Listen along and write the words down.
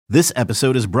This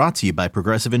episode is brought to you by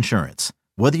Progressive Insurance.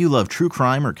 Whether you love true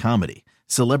crime or comedy,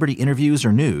 celebrity interviews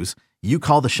or news, you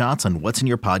call the shots on what's in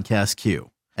your podcast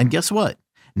queue. And guess what?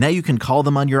 Now you can call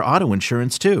them on your auto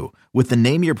insurance too with the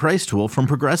Name Your Price tool from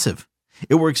Progressive.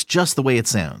 It works just the way it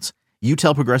sounds. You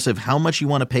tell Progressive how much you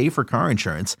want to pay for car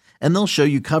insurance, and they'll show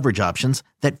you coverage options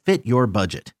that fit your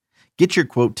budget. Get your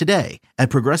quote today at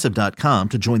Progressive.com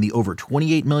to join the over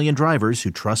 28 million drivers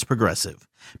who trust Progressive.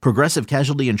 Progressive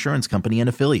Casualty Insurance Company and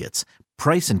Affiliates.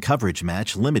 Price and coverage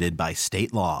match limited by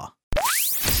state law.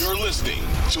 You're listening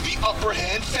to the Upper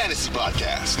Hand Fantasy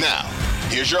Podcast. Now,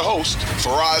 here's your host,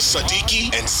 Faraz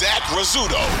Siddiqui and Zach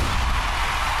Rizzuto.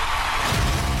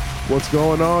 What's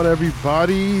going on,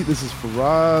 everybody? This is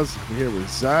Faraz. I'm here with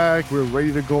Zach. We're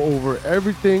ready to go over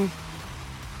everything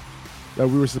that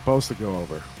we were supposed to go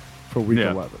over for week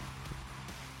 11.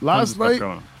 Last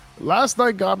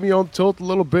night got me on tilt a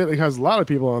little bit. It has a lot of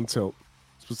people on tilt,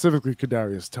 specifically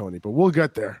Kadarius Toney, but we'll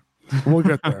get there. We'll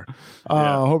get there.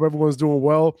 Hope everyone's doing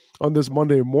well on this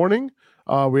Monday morning.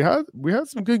 We had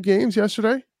some good games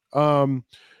yesterday. Not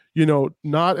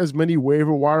as many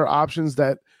waiver wire options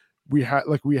that we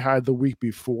had the week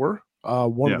before.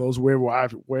 One of those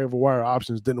waiver wire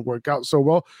options didn't work out so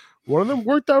well. One of them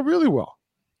worked out really well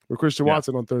with Christian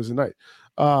Watson on Thursday night.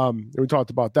 We talked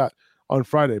about that on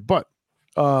Friday, but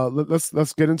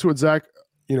let's get into it, Zach.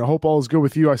 Hope all is good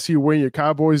with you. I see you wearing your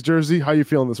Cowboys jersey. How you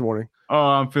feeling this morning? Oh,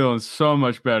 I'm feeling so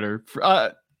much better.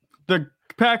 The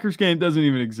Packers game doesn't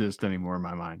even exist anymore in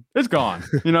my mind. It's gone.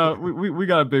 We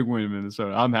got a big win in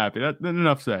Minnesota. I'm happy. That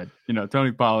enough said.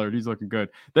 Tony Pollard, he's looking good.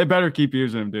 They better keep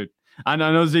using him, dude. I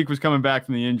know Zeke was coming back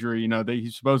from the injury.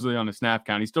 He's supposedly on a snap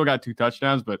count. He still got 2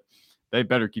 touchdowns, but they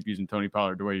better keep using Tony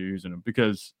Pollard the way you're using him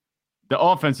because the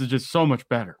offense is just so much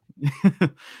better.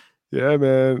 Yeah,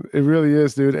 man, it really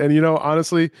is, dude. And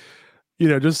honestly,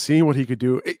 just seeing what he could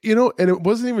do, and it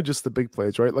wasn't even just the big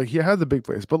plays, right? Like he had the big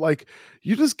plays, but like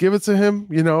you just give it to him,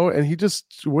 and he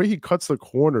just the way he cuts the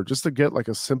corner just to get like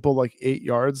a simple 8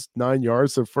 yards, 9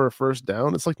 yards for a first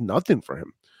down. It's like nothing for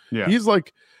him. Yeah,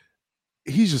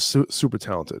 he's just super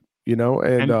talented,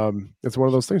 and it's one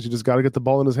of those things. You just got to get the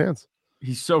ball in his hands.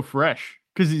 He's so fresh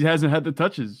because he hasn't had the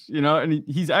touches, and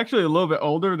he's actually a little bit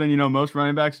older than, most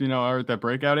running backs, are at that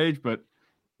breakout age, but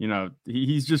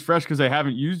he's just fresh because they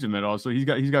haven't used him at all. So he's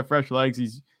got fresh legs.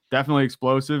 He's definitely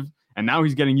explosive. And now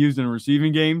he's getting used in a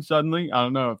receiving game suddenly. I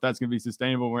don't know if that's going to be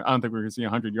sustainable. I don't think we're going to see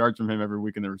 100 yards from him every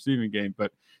week in the receiving game,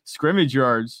 but scrimmage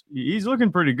yards, he's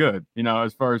looking pretty good,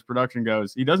 as far as production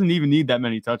goes. He doesn't even need that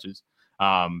many touches.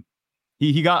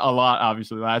 He got a lot,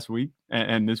 obviously, last week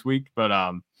and this week,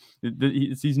 but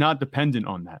he's not dependent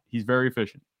on that. He's very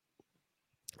efficient.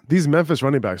 These Memphis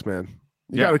running backs, man.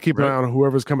 You got to keep an eye on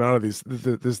whoever's coming out of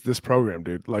this program,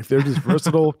 dude. Like they're just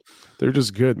versatile. They're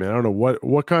just good, man. I don't know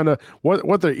what kind of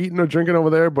what they're eating or drinking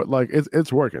over there, but like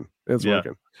it's working. It's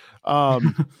working.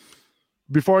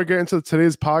 Before I get into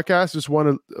today's podcast, just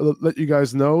want to let you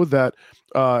guys know that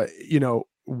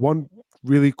one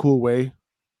really cool way,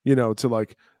 to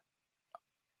like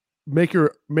make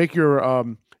your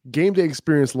game day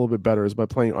experience a little bit better is by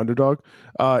playing Underdog.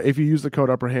 If you use the code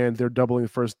Upper Hand, they're doubling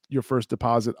your first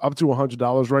deposit up to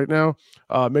 $100 right now.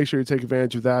 Make sure you take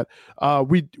advantage of that.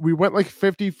 We went like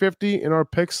 50-50 in our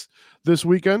picks this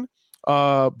weekend,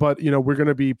 but we're going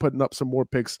to be putting up some more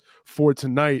picks for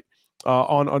tonight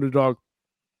on Underdog.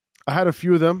 I had a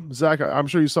few of them, Zach. I'm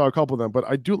sure you saw a couple of them, but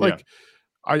I do like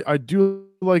I do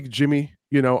like Jimmy.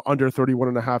 Under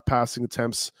 31.5 passing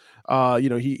attempts.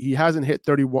 He hasn't hit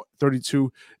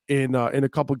 32 in a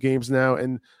couple games now.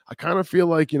 And I kind of feel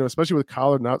like, especially with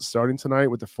Kyler not starting tonight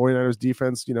with the 49ers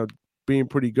defense, being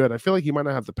pretty good, I feel like he might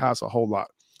not have to pass a whole lot.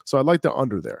 So I like the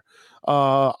under there.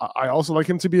 I also like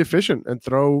him to be efficient and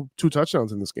throw 2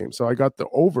 touchdowns in this game. So I got the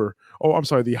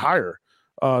higher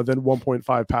than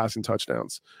 1.5 passing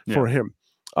touchdowns for him.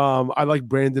 I like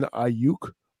Brandon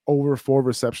Ayuk over 4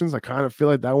 receptions. I kind of feel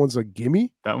like that one's a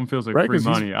gimme. That one feels like free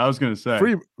money. I was going to say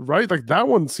free, right? Like that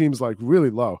one seems like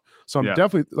really low. So I'm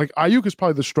definitely like Ayuk is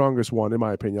probably the strongest one in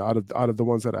my opinion out of the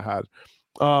ones that I had.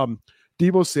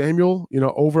 Deebo Samuel,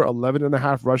 over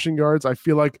 11.5 rushing yards. I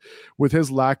feel like with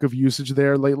his lack of usage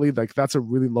there lately, like that's a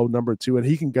really low number too, and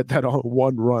he can get that on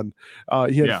one run.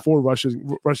 He had 4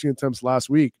 rushing attempts last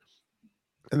week.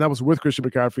 And that was with Christian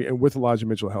McCaffrey and with Elijah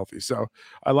Mitchell healthy. So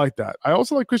I like that. I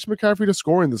also like Christian McCaffrey to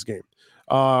score in this game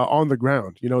on the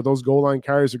ground. Those goal line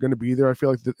carries are going to be there. I feel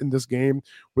like in this game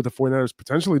with the 49ers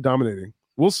potentially dominating.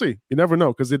 We'll see. You never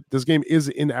know because this game is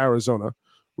in Arizona,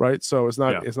 right? So it's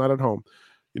not at home.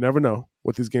 You never know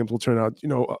what these games will turn out.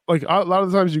 Like a lot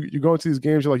of the times you go into these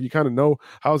games, you're like, you kind of know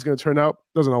how it's going to turn out.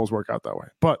 Doesn't always work out that way.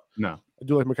 But no. I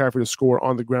do like McCaffrey to score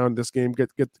on the ground this game, get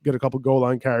a couple goal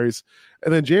line carries.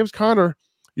 And then James Conner,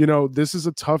 this is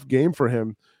a tough game for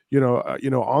him,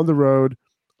 on the road.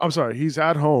 I'm sorry, he's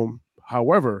at home.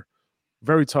 However,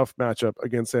 very tough matchup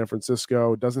against San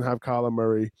Francisco. Doesn't have Kyler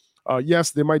Murray.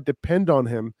 Yes, they might depend on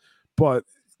him, but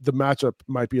the matchup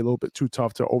might be a little bit too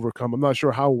tough to overcome. I'm not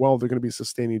sure how well they're going to be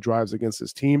sustaining drives against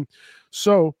his team.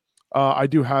 So I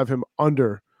do have him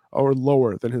under or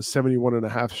lower than his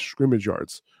 71.5 scrimmage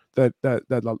yards that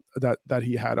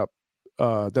he had up,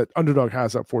 that Underdog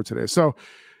has up for today. So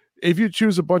if you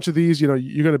choose a bunch of these, you're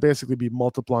going to basically be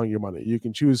multiplying your money. You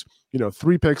can choose,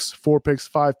 3 picks, 4 picks,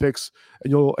 5 picks,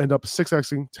 and you'll end up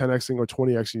 6xing, 10xing, or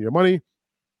 20xing your money.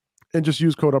 And just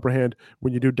use code UPPERHAND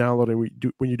when you do download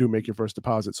and when you do make your first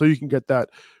deposit. So you can get that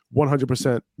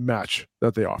 100% match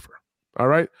that they offer. All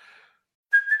right.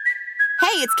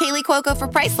 Hey, it's Kaylee Cuoco for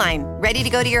Priceline. Ready to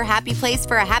go to your happy place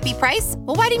for a happy price?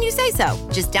 Well, why didn't you say so?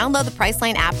 Just download the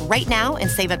Priceline app right now and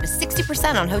save up to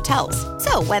 60% on hotels.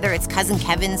 So whether it's Cousin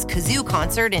Kevin's Kazoo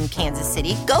Concert in Kansas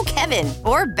City, go Kevin,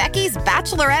 or Becky's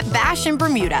Bachelorette Bash in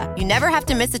Bermuda, you never have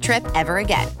to miss a trip ever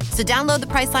again. So download the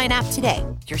Priceline app today.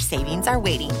 Your savings are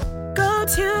waiting. Go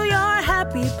to your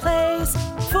happy place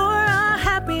for a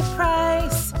happy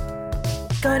price.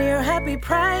 Go to your happy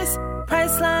price,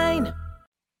 Priceline.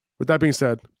 With that being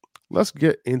said, let's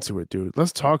get into it, dude.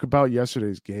 Let's talk about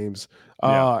yesterday's games.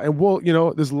 And we'll,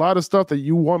 there's a lot of stuff that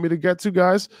you want me to get to,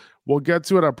 guys. We'll get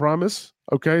to it, I promise.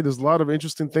 Okay, there's a lot of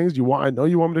interesting things I know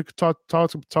you want me to talk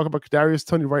about Kadarius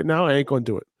Toney right now. I ain't gonna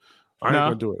do it. I ain't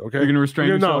gonna do it. Okay, you're gonna restrain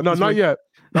yourself. No, not yet.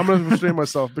 I'm gonna restrain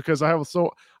myself because I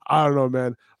don't know,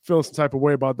 man. Feeling some type of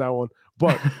way about that one,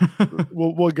 but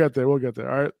we'll get there. We'll get there.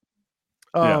 All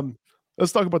right.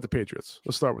 Let's talk about the Patriots.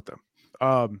 Let's start with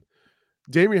them.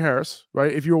 Damian Harris,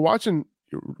 right? If you were watching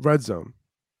Red Zone,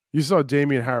 you saw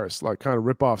Damian Harris like kind of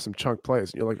rip off some chunk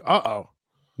plays. And you're like,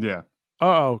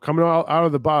 coming out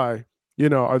of the bye.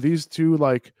 Are these two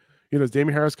like, is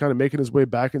Damian Harris kind of making his way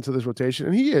back into this rotation?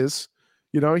 And he is.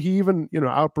 He even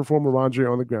outperformed Ramondre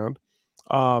on the ground.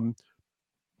 And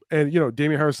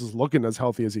Damian Harris is looking as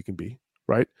healthy as he can be,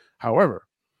 right? However,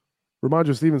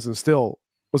 Ramondre Stevenson still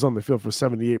was on the field for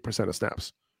 78% of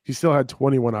snaps. He still had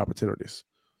 21 opportunities.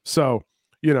 So,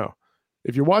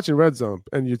 if you're watching Red Zone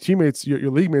and your teammates, your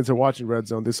league mates are watching Red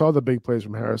Zone, they saw the big plays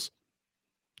from Harris.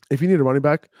 If you need a running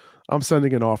back, I'm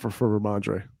sending an offer for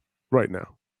Ramondre right now,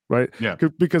 right? Yeah.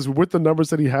 Because with the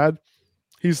numbers that he had,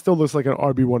 he still looks like an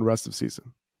RB1 rest of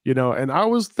season. And I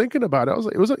was thinking about it. I was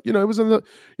like, it was in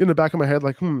the back of my head,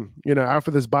 like,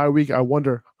 after this bye week, I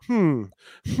wonder,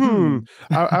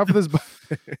 after this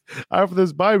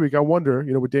bye week, I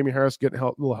wonder, with Damian Harris getting a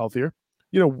little healthier,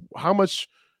 how much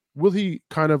will he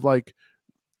kind of like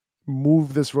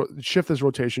shift this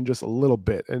rotation just a little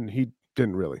bit? And he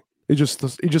didn't really. He just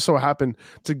so happened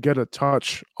to get a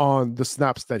touch on the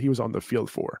snaps that he was on the field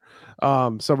for.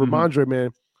 So Ramondre,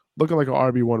 man, looking like an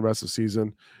RB1 rest of the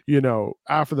season.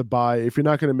 After the bye, if you're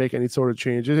not going to make any sort of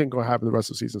change, it ain't going to happen the rest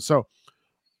of the season. So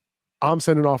I'm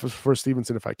sending offers for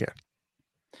Stevenson if I can.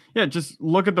 Yeah, just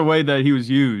look at the way that he was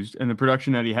used and the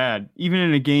production that he had, even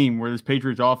in a game where this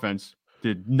Patriots offense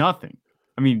did nothing.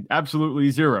 I mean, absolutely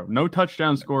zero. No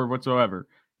touchdown score whatsoever.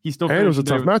 He still and it was a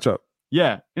tough matchup.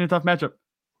 Yeah, in a tough matchup.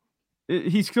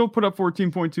 He still put up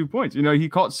 14.2 points. He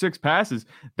caught 6 passes.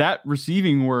 That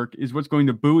receiving work is what's going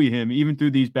to buoy him even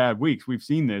through these bad weeks. We've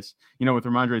seen this, with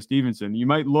Ramondre Stevenson. You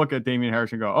might look at Damian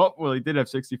Harris and go, oh, well, he did have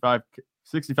 65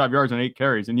 yards on 8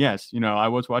 carries. And yes, I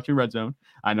was watching Red Zone.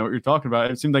 I know what you're talking about.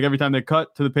 It seemed like every time they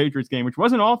cut to the Patriots game, which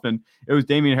wasn't often, it was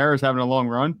Damian Harris having a long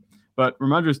run. But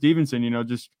Ramondre Stevenson,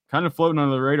 just kind of floating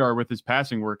under the radar with his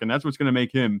passing work. And that's what's going to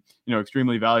make him,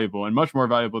 extremely valuable and much more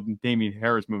valuable than Damian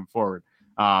Harris moving forward.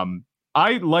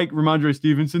 I like Ramondre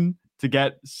Stevenson to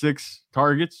get 6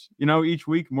 targets, each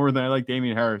week more than I like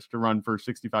Damian Harris to run for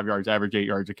 65 yards, average 8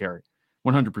 yards a carry,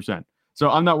 100%. So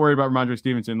I'm not worried about Ramondre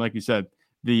Stevenson. Like you said,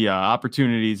 the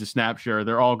opportunities, the snap share,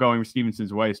 they're all going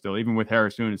Stevenson's way still, even with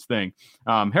Harris doing his thing.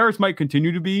 Harris might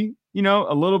continue to be,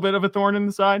 a little bit of a thorn in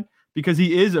the side because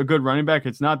he is a good running back.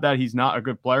 It's not that he's not a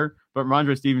good player, but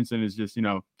Ramondre Stevenson is just,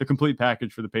 the complete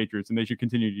package for the Patriots, and they should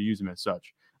continue to use him as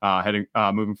such,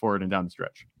 moving forward and down the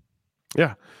stretch.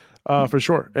 Yeah, for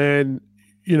sure. And,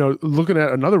 looking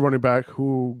at another running back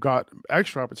who got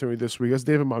extra opportunity this week is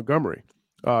David Montgomery.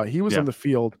 He was on the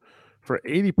field for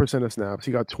 80% of snaps.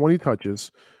 He got 20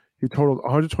 touches. He totaled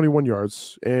 121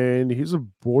 yards, and he's a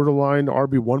borderline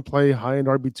RB1 play, high-end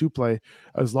RB2 play,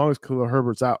 as long as Khalil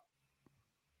Herbert's out.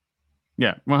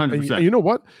 Yeah, 100%. And you know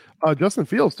what? Justin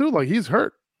Fields, too, like, he's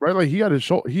hurt, right? Like, he got his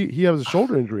shoulder. He has a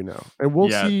shoulder injury now, and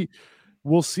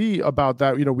we'll see about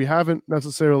that. We haven't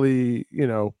necessarily,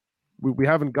 We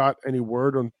haven't got any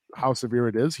word on how severe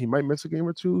it is. He might miss a game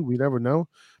or two. We never know.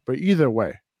 But either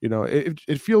way,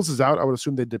 if Fields is out, I would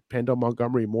assume they depend on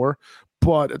Montgomery more.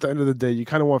 But at the end of the day, you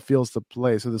kind of want Fields to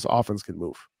play so this offense can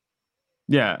move.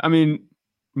 Yeah, I mean,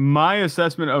 my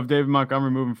assessment of David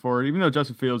Montgomery moving forward, even though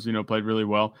Justin Fields, played really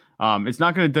well, it's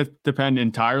not going to depend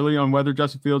entirely on whether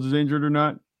Justin Fields is injured or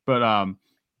not. But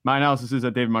my analysis is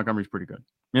that David Montgomery is pretty good.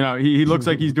 He looks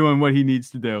like he's doing what he needs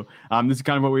to do. This is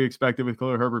kind of what we expected with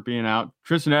Khalil Herbert being out.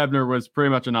 Tristan Ebner was pretty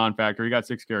much a non-factor. He got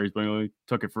 6 carries, but he only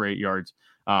took it for 8 yards.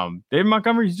 David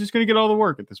Montgomery, he's just going to get all the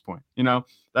work at this point.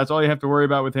 That's all you have to worry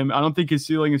about with him. I don't think his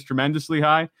ceiling is tremendously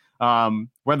high,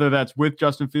 whether that's with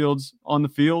Justin Fields on the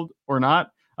field or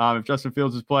not. If Justin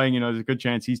Fields is playing, there's a good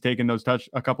chance he's taking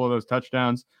a couple of those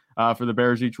touchdowns for the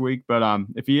Bears each week. But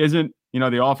if he isn't,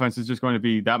 the offense is just going to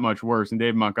be that much worse. And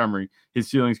David Montgomery, his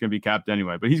ceiling is going to be capped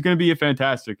anyway. But he's going to be a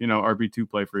fantastic, RB2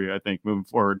 play for you, I think, moving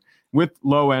forward with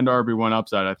low-end RB1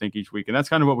 upside, I think, each week. And that's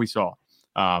kind of what we saw.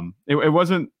 It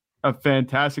wasn't a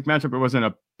fantastic matchup. It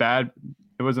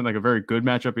wasn't like a very good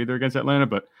matchup either against Atlanta.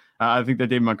 But I think that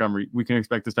David Montgomery, we can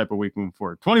expect this type of week moving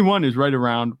forward. 21 is right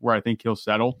around where I think he'll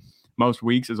settle most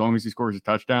weeks as long as he scores a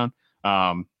touchdown.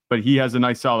 But he has a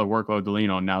nice solid workload to lean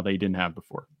on now that he didn't have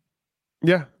before.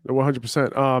 Yeah,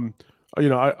 100%.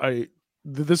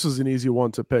 This was an easy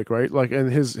one to pick, right? Like,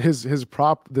 and his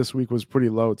prop this week was pretty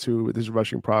low too, his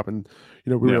rushing prop, and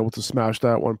we were able to smash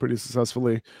that one pretty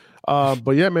successfully.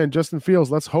 But yeah, man, Justin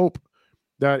Fields, let's hope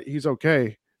that he's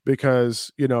okay,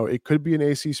 because it could be an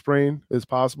AC sprain. It's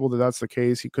possible that that's the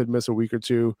case. He could miss a week or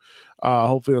two.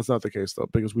 Hopefully that's not the case though,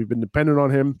 because we've been dependent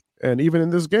on him. And even in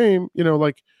this game,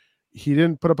 he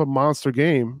didn't put up a monster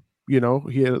game. He had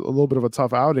a little bit of a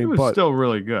tough outing, but still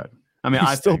really good. I mean,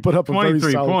 I still put up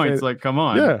 23 points. Like, come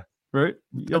on, yeah, right.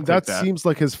 That seems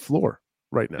like his floor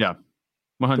right now. Yeah,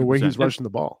 100%. The way he's rushing the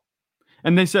ball.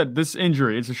 And they said this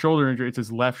injury, it's a shoulder injury. It's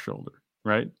his left shoulder,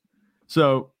 right?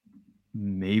 So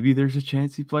maybe there's a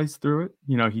chance he plays through it.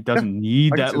 He doesn't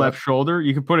need that left shoulder.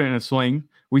 You can put it in a sling.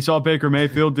 We saw Baker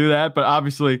Mayfield do that, but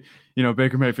obviously,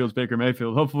 Baker Mayfield's Baker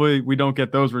Mayfield. Hopefully we don't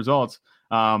get those results.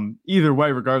 Either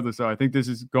way, regardless, though, I think this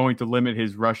is going to limit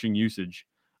his rushing usage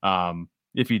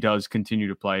if he does continue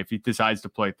to play, if he decides to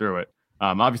play through it.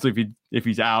 Obviously, if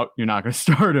he's out, you're not going to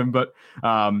start him. But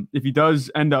if he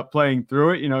does end up playing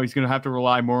through it, he's going to have to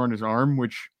rely more on his arm,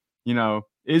 which,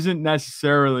 isn't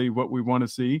necessarily what we want to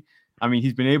see. I mean,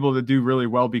 he's been able to do really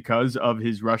well because of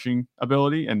his rushing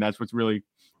ability, and that's what's really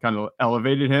kind of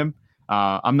elevated him.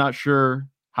 I'm not sure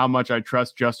how much I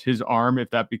trust just his arm if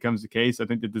that becomes the case. I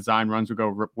think the design runs will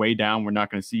go way down. We're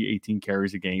not going to see 18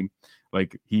 carries a game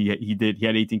like he did. He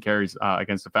had 18 carries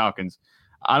against the Falcons.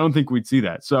 I don't think we'd see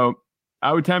that. So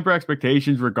I would temper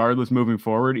expectations regardless moving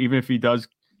forward, even if he does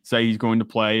say he's going to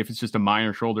play, if it's just a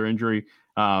minor shoulder injury.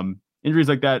 Injuries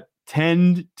like that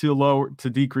tend to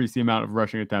decrease the amount of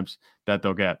rushing attempts that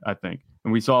they'll get, I think.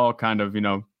 And we saw kind of,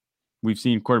 we've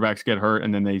seen quarterbacks get hurt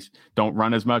and then they don't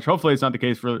run as much. Hopefully it's not the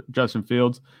case for Justin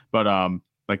Fields, but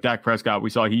like Dak Prescott, we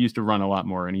saw he used to run a lot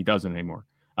more and he doesn't anymore.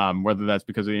 Whether that's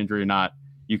because of the injury or not,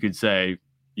 you could say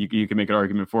you can make an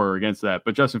argument for or against that.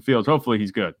 But Justin Fields, hopefully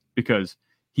he's good, because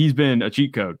he's been a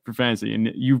cheat code for fantasy,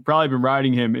 and you've probably been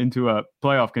riding him into a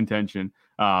playoff contention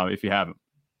if you haven't.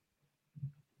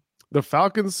 The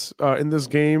Falcons in this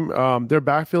game, their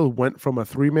backfield went from a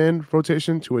 3-man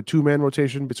rotation to a 2-man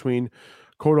rotation between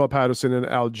Cordell Patterson and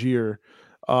Algier.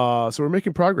 So we're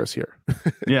making progress here.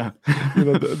 Yeah.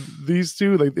 These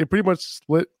two, they pretty much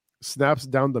split snaps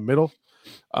down the middle.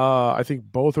 I think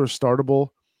both are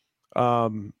startable.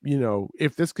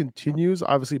 If this continues,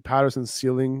 obviously Patterson's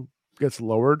ceiling gets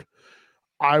lowered.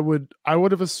 I would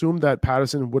have assumed that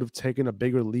Patterson would have taken a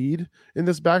bigger lead in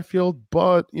this backfield,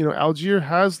 but Algier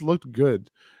has looked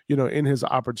good, in his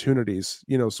opportunities,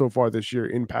 so far this year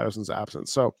in Patterson's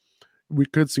absence. So we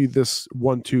could see this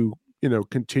 1-2,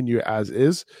 continue as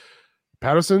is.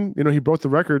 Patterson, he broke the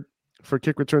record for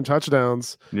kick return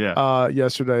touchdowns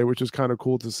yesterday, which is kind of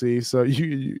cool to see. So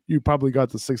you probably got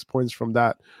the 6 points from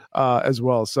that as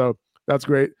well. So that's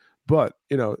great. But,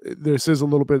 this is a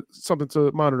little bit something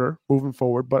to monitor moving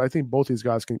forward. But I think both these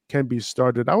guys can be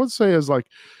started. I would say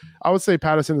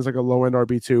Patterson is like a low-end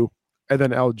RB2, and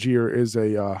then Algier is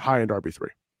a high-end RB3.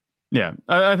 Yeah,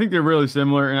 I think they're really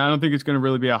similar, and I don't think it's going to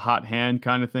really be a hot hand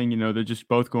kind of thing. They're just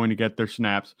both going to get their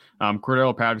snaps.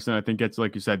 Cordell Patterson, I think, gets,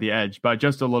 like you said, the edge by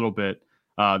just a little bit.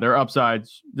 Their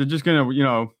upsides, they're just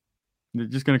going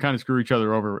to kind of screw each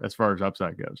other over as far as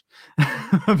upside goes.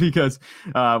 Because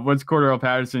once Cordell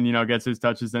Patterson, gets his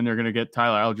touches, then they're going to get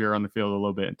Tyler Algier on the field a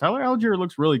little bit. And Tyler Algier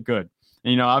looks really good.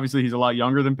 And, obviously he's a lot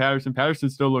younger than Patterson. Patterson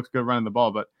still looks good running the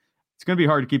ball, but it's going to be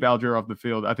hard to keep Algier off the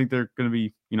field. I think they're going to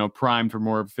be, primed for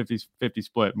more of a 50-50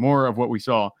 split, more of what we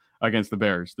saw against the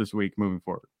Bears this week moving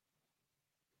forward.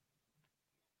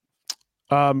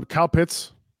 Kyle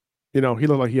Pitts, he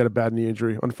looked like he had a bad knee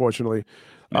injury, unfortunately.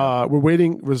 Yeah. We're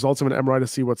waiting results of an MRI to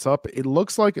see what's up. It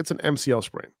looks like it's an MCL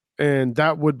sprain, and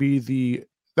that would be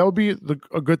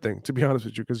a good thing, to be honest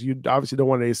with you, because you obviously don't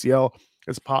want an ACL.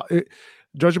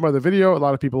 Judging by the video, a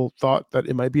lot of people thought that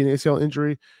it might be an ACL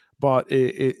injury, but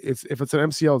if it's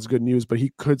an MCL, it's good news. But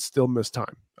he could still miss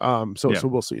time. So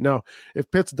we'll see. Now, if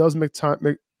Pitts does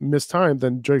miss time,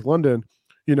 then Drake London,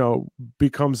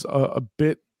 becomes a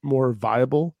bit more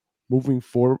viable moving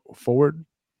forward.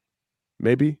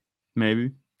 Maybe.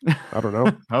 I don't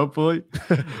know. Hopefully.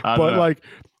 But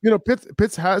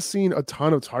Pitts has seen a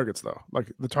ton of targets though.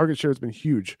 Like the target share has been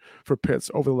huge for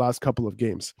Pitts over the last couple of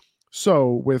games.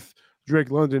 So with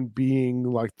Drake London being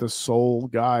like the sole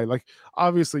guy, like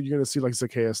obviously you're gonna see like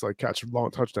Zacchaeus like catch long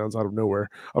touchdowns out of nowhere,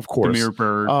 of course. Damiere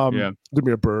Byrd.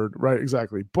 Damiere Byrd, right?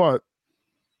 Exactly. But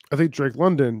I think Drake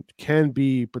London can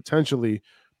be potentially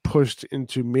pushed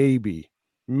into maybe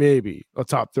a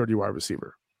top 30 wide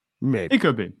receiver. Maybe. He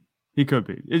could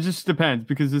be. It just depends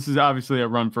because this is obviously a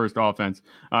run-first offense.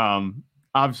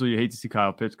 Obviously, you hate to see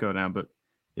Kyle Pitts go down, but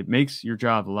it makes your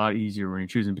job a lot easier when you're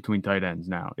choosing between tight ends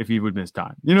now if he would miss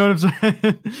time. You know what I'm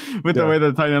saying? With the way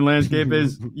the tight end landscape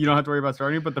is, you don't have to worry about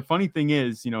starting. But the funny thing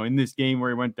is, in this game where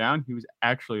he went down, he was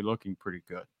actually looking pretty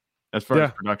good as far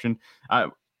as production.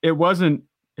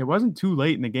 It wasn't too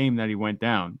late in the game that he went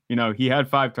down. He had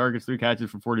 5 targets, 3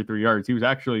 catches for 43 yards. He was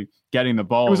actually getting the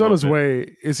ball. He was on his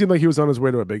way. It seemed like he was on his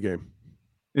way to a big game.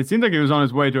 It seemed like he was on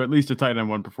his way to at least a tight end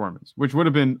 1 performance, which would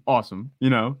have been awesome,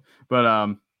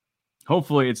 but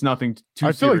hopefully it's nothing too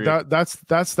I feel serious. like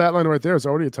that's that line right there is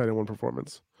already a tight end 1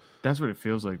 performance. That's what it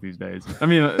feels like these days. I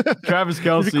mean, Travis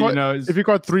Kelce, if you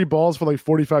caught 3 balls for like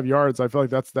 45 yards, I feel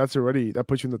like that's already, that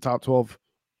puts you in the top 12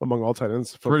 among all tight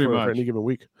ends for any given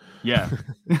week. Yeah.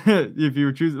 If you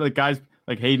were choosing like guys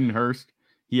like Hayden Hurst,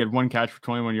 he had 1 catch for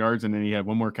 21 yards and then he had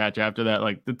 1 more catch after that.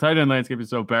 Like the tight end landscape is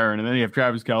so barren. And then you have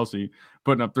Travis Kelce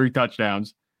putting up 3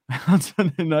 touchdowns on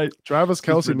Sunday night. Travis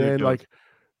Kelce, man, like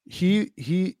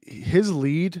his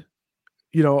lead,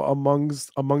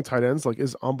 among tight ends, like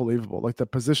is unbelievable. Like the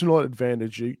positional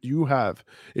advantage you have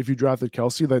if you drafted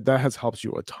Kelce, that has helped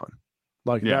you a ton.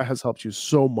 Like that has helped you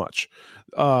so much.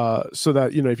 So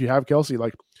that, if you have Kelce,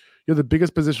 like you're the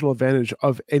biggest positional advantage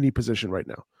of any position right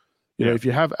now. If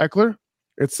you have Eckler,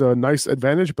 it's a nice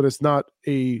advantage, but it's not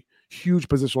a huge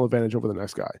positional advantage over the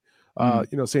next guy.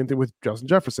 Same thing with Justin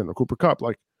Jefferson or Cooper Kupp,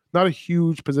 like not a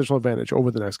huge positional advantage over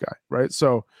the next guy. Right.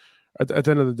 So at the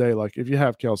end of the day, like if you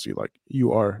have Kelce, like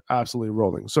you are absolutely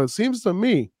rolling. So it seems to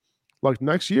me like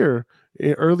next year,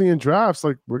 early in drafts,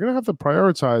 like we're going to have to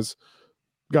prioritize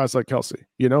guys like Kelce,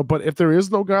 but if there is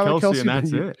no guy like Kelce, and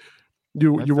that's it.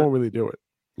 You won't really do it.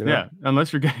 Yeah,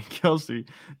 unless you're getting Kelce,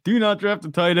 do not draft a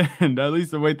tight end. At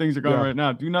least the way things are going right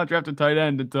now, do not draft a tight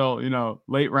end until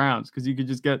late rounds because you could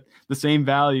just get the same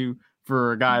value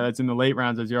for a guy that's in the late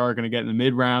rounds as you are going to get in the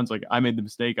mid rounds. Like I made the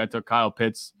mistake, I took Kyle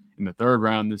Pitts in the 3rd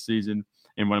round this season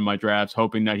in one of my drafts,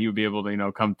 hoping that he would be able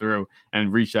to come through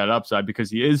and reach that upside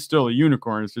because he is still a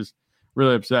unicorn. It's just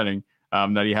really upsetting.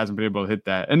 That he hasn't been able to hit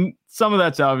that. And some of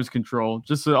that's out of his control,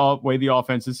 just the way the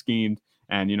offense is schemed.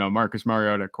 And, Marcus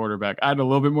Mariota at quarterback. I had a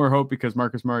little bit more hope because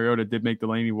Marcus Mariota did make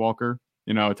Delaney Walker,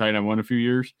 a tight end 1 a few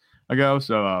years ago.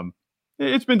 So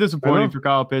it's been disappointing for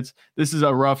Kyle Pitts. This is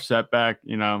a rough setback.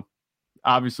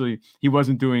 Obviously he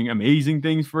wasn't doing amazing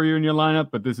things for you in your lineup,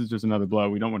 but this is just another blow.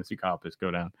 We don't want to see Kyle Pitts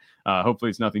go down. Hopefully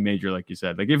it's nothing major, like you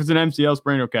said. Like if it's an MCL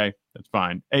sprain, okay, that's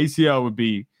fine. ACL would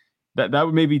be that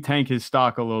would maybe tank his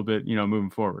stock a little bit,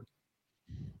 if forward.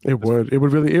 It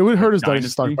would hurt his dynasty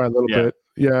stock by a little bit.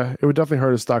 Yeah, it would definitely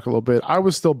hurt his stock a little bit. I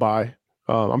would still buy.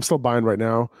 I'm still buying right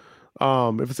now.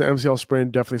 If it's an MCL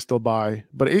sprain, definitely still buy.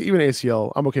 But even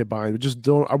ACL, I'm okay buying.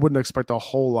 I wouldn't expect a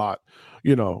whole lot,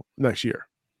 next year.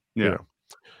 Yeah.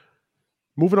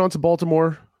 Moving on to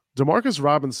Baltimore, Demarcus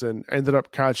Robinson ended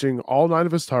up catching all 9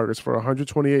 of his targets for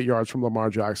 128 yards from Lamar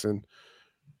Jackson.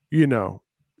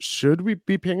 Should we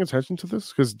be paying attention to this?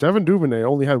 Because Devin Duvernay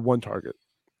only had 1 target,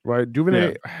 right?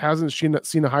 Duvernay hasn't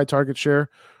seen a high target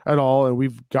share at all, and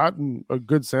we've gotten a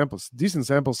good decent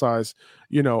sample size,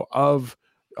 of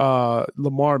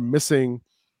Lamar missing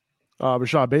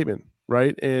Rashad Bateman,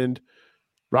 right? And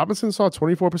Robinson saw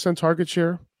 24% target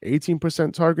share,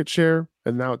 18% target share,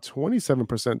 and now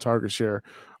 27% target share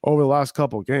over the last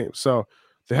couple of games. So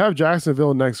they have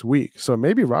Jacksonville next week. So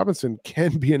maybe Robinson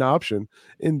can be an option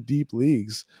in deep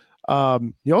leagues.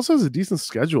 He also has a decent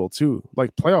schedule too,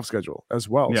 like playoff schedule as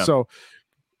well. Yeah. So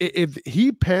if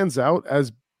he pans out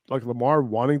as like Lamar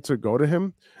wanting to go to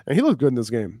him, and he looked good in this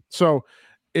game. So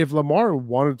if Lamar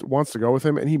wants to go with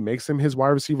him and he makes him his wide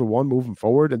receiver one moving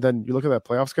forward, and then you look at that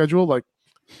playoff schedule, like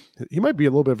he might be a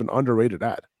little bit of an underrated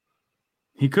ad.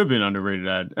 He could be an underrated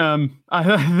ad.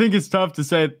 I think it's tough to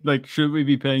say, like, should we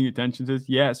be paying attention to this?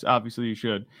 Yes, obviously you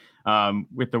should.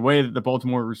 With the way that the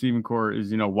Baltimore receiving core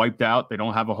is, wiped out, they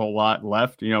don't have a whole lot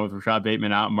left, with Rashad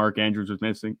Bateman out, Mark Andrews was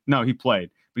missing. No, he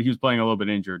played, but he was playing a little bit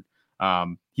injured.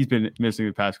 He's been missing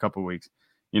the past couple of weeks.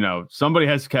 Somebody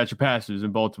has to catch the passes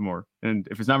in Baltimore. And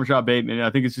if it's not Rashad Bateman,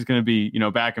 I think it's just going to be,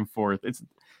 back and forth.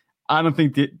 I don't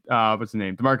think that, what's the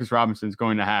name? Demarcus Robinson's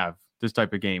going to have this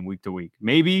type of game week to week.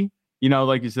 Maybe,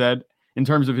 like you said, in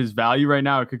terms of his value right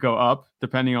now, it could go up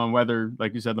depending on whether,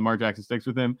 like you said, Lamar Jackson sticks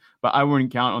with him. But I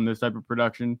wouldn't count on this type of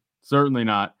production. Certainly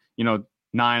not,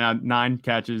 9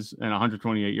 catches and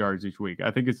 128 yards each week.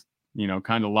 I think it's,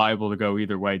 kind of liable to go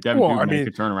either way. Devin Duvernay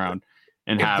could turn around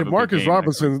and have Demarcus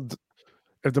Robinson.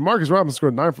 If Demarcus Robinson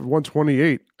scored 9 for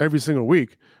 128 every single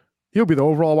week, he'll be the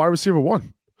overall wide receiver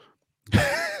one.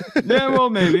 Yeah, well,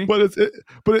 maybe.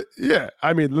 Yeah.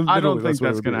 I mean, I don't think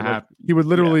that's going to happen. He would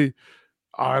literally. Yeah.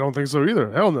 I don't think so either.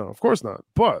 Hell no, of course not.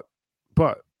 But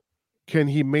can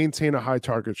he maintain a high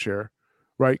target share?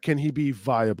 Right? Can he be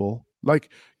viable?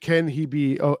 Like, can he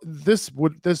be?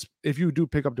 If you do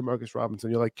pick up Demarcus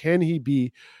Robinson, you're like, can he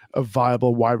be a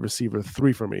viable wide receiver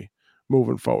 3 for me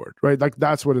moving forward? Right? Like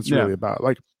that's what it's really about.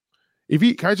 Like, if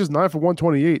he catches 9 for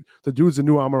 128, the dude's the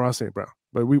new Amon-Ra St. Brown.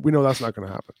 But we know that's not going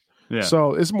to happen. Yeah.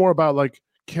 So it's more about like,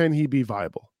 can he be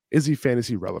viable? Is he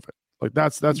fantasy relevant? Like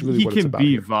that's really what it's about.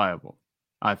 He can be viable.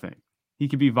 I think he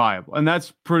could be viable, and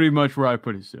that's pretty much where I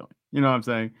put his ceiling. You know what I'm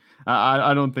saying?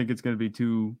 I don't think it's going to be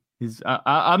too.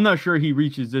 I'm not sure he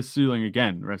reaches this ceiling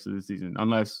again the rest of the season,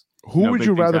 unless. Who would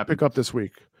you rather pick up this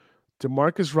week,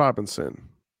 Demarcus Robinson,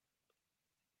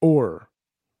 or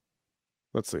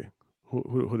let's see,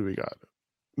 who do we got?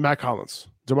 Matt Collins,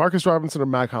 Demarcus Robinson, or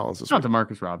Matt Collins? It's not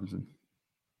Demarcus Robinson.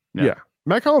 Yeah,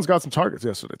 Matt Collins got some targets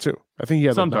yesterday too. I think he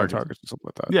had some targets or something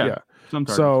like that. Yeah. Some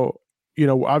targets. So.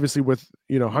 Obviously with,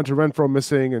 Hunter Renfrow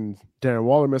missing and Darren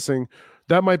Waller missing,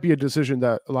 that might be a decision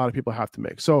that a lot of people have to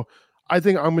make. So I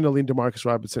think I'm going to lean Demarcus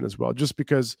Robinson as well, just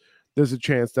because there's a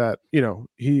chance that,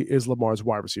 he is Lamar's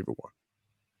wide receiver one.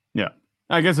 Yeah.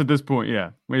 I guess at this point,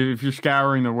 yeah. If you're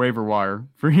scouring the waiver wire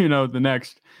for, the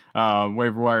next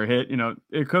waiver wire hit,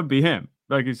 it could be him.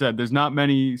 Like you said, there's not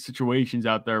many situations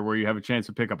out there where you have a chance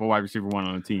to pick up a wide receiver one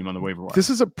on a team on the waiver wire. This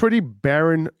is a pretty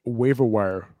barren waiver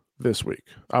wire this week,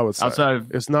 I would say.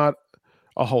 It's not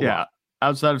a whole lot.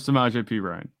 Outside of Samaje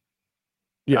Perine.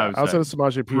 Yeah, outside of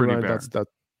Samaje Perine,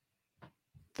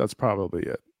 that's probably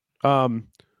it. And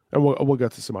we'll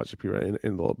get to Samaje Perine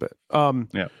in a little bit.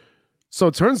 So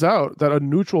it turns out that a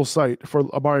neutral site for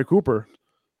Amari Cooper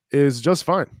is just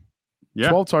fine. Yeah.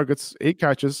 12 targets, 8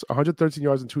 catches, 113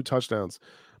 yards, and 2 touchdowns.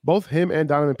 Both him and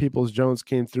Donovan Peoples-Jones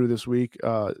came through this week.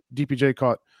 DPJ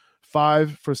caught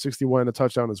 5 for 61 and a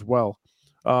touchdown as well.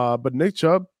 But Nick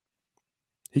Chubb,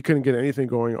 he couldn't get anything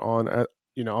going on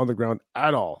on the ground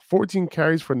at all. 14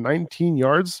 carries for 19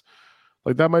 yards.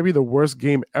 Like that might be the worst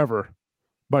game ever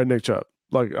by Nick Chubb.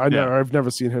 Like I've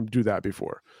never seen him do that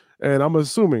before. And I'm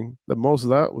assuming that most of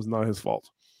that was not his fault.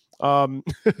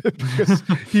 Because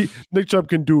Nick Chubb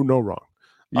can do no wrong.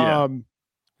 Yeah.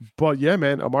 But yeah,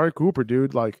 man, Amari Cooper,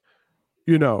 dude, like,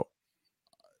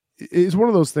 it's one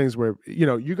of those things where,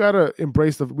 you got to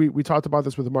embrace we talked about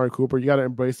this with Amari Cooper. You got to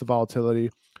embrace the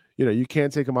volatility. You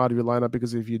can't take him out of your lineup,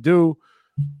 because if you do,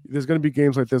 there's going to be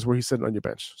games like this where he's sitting on your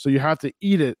bench. So you have to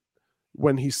eat it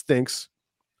when he stinks.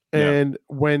 And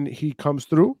when he comes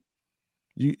through,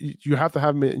 you have to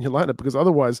have him in your lineup, because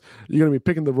otherwise you're going to be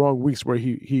picking the wrong weeks where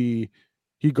he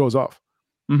goes off.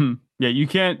 Mm-hmm. Yeah, you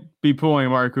can't be pulling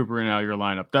Amari Cooper in and out of your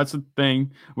lineup. That's the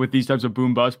thing with these types of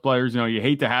boom bust players. You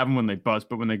hate to have them when they bust,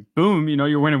 but when they boom,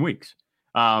 you're winning weeks.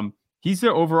 He's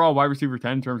the overall wide receiver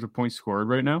 10 in terms of points scored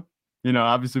right now.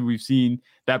 Obviously we've seen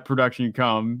that production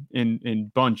come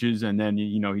in bunches, and then,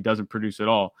 he doesn't produce at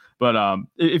all. But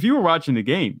if you were watching the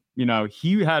game,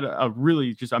 he had a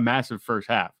really just a massive first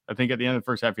half. I think at the end of the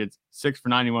first half, he had 6 for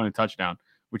 91 and a touchdown,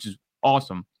 which is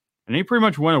awesome. And he pretty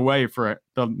much went away for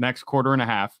the next quarter and a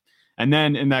half. And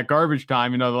then in that garbage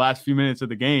time, the last few minutes of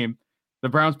the game, the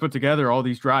Browns put together all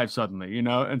these drives suddenly,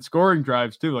 and scoring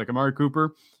drives too. Like Amari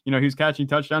Cooper, he was catching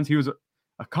touchdowns. He was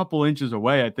a couple inches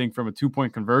away, I think, from a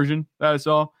 2-point conversion that I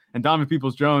saw. And Donovan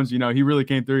Peoples-Jones, he really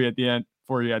came through at the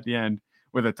end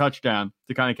with a touchdown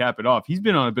to kind of cap it off. He's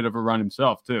been on a bit of a run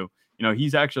himself too.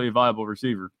 He's actually a viable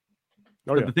receiver.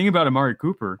 But the thing about Amari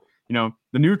Cooper, the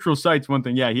neutral site's one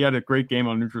thing. Yeah, he had a great game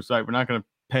on a neutral site. We're not going to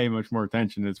pay much more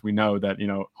attention, as we know that,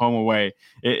 home away,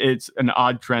 it's an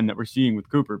odd trend that we're seeing with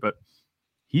Cooper, but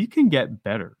he can get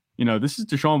better. This is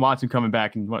Deshaun Watson coming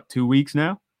back in 2 weeks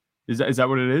now? Is that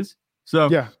what it is? So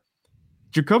yeah,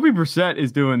 Jacoby Brissett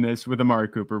is doing this with Amari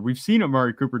Cooper. We've seen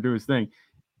Amari Cooper do his thing.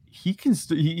 He can.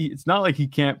 It's not like he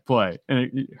can't play, and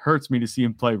it hurts me to see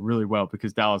him play really well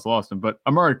because Dallas lost him. But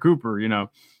Amari Cooper,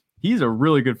 he's a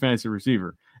really good fantasy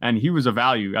receiver, and he was a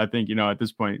value. I think at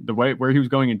this point, the way where he was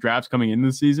going in drafts coming into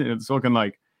the season, it's looking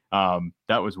like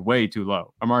that was way too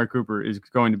low. Amari Cooper is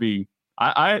going to be.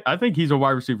 I think he's a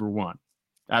wide receiver 1,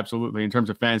 absolutely, in terms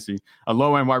of fantasy, a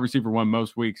low end wide receiver 1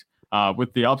 most weeks,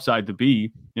 with the upside to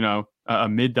be a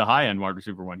mid to high end wide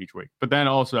receiver 1 each week. But then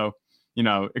also,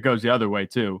 it goes the other way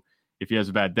too. If he has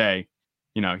a bad day,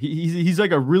 he's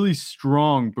like a really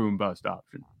strong boom bust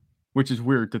option, which is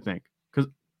weird to think because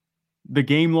the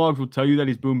game logs will tell you that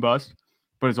he's boom bust,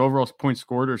 but his overall points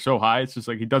scored are so high. It's just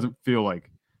like he doesn't feel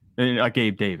like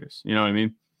Gabe Davis. You know what I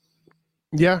mean?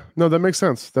 Yeah, no, that makes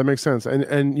sense.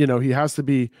 And he has to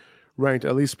be ranked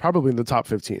at least probably in the top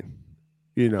 15.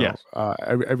 Yes.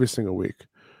 Every single week.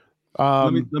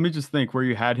 Let me just think where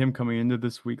you had him coming into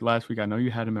this week. Last week, I know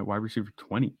you had him at wide receiver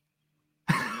 20.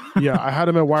 Yeah, I had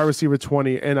him at wide receiver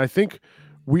 20, and I think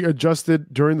we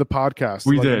adjusted during the podcast.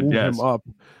 We did, move yes. him up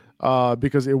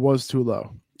because it was too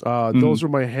low. Those are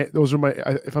my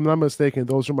if I'm not mistaken,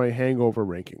 those are my hangover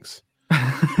rankings.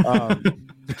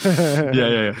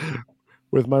 Yeah.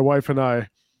 With my wife and I,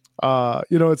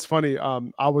 it's funny.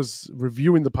 I was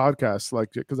reviewing the podcast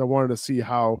because I wanted to see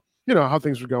how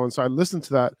things were going. So I listened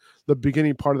to the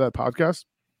beginning part of that podcast,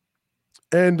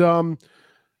 and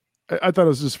I thought it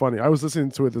was just funny. I was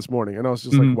listening to it this morning, and I was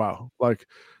just like, wow, like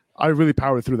I really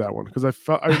powered through that one because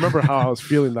I remember how I was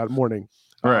feeling that morning.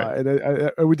 Right.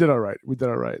 And we did all right.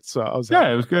 So I was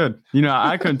it was good.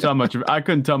 I couldn't tell much of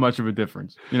a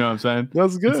difference. You know what I'm saying?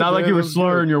 That's good. It's not like you were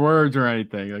slurring your words or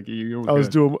anything. Like you I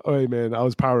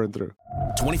was powering through.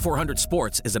 2400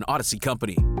 Sports is an Odyssey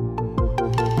company.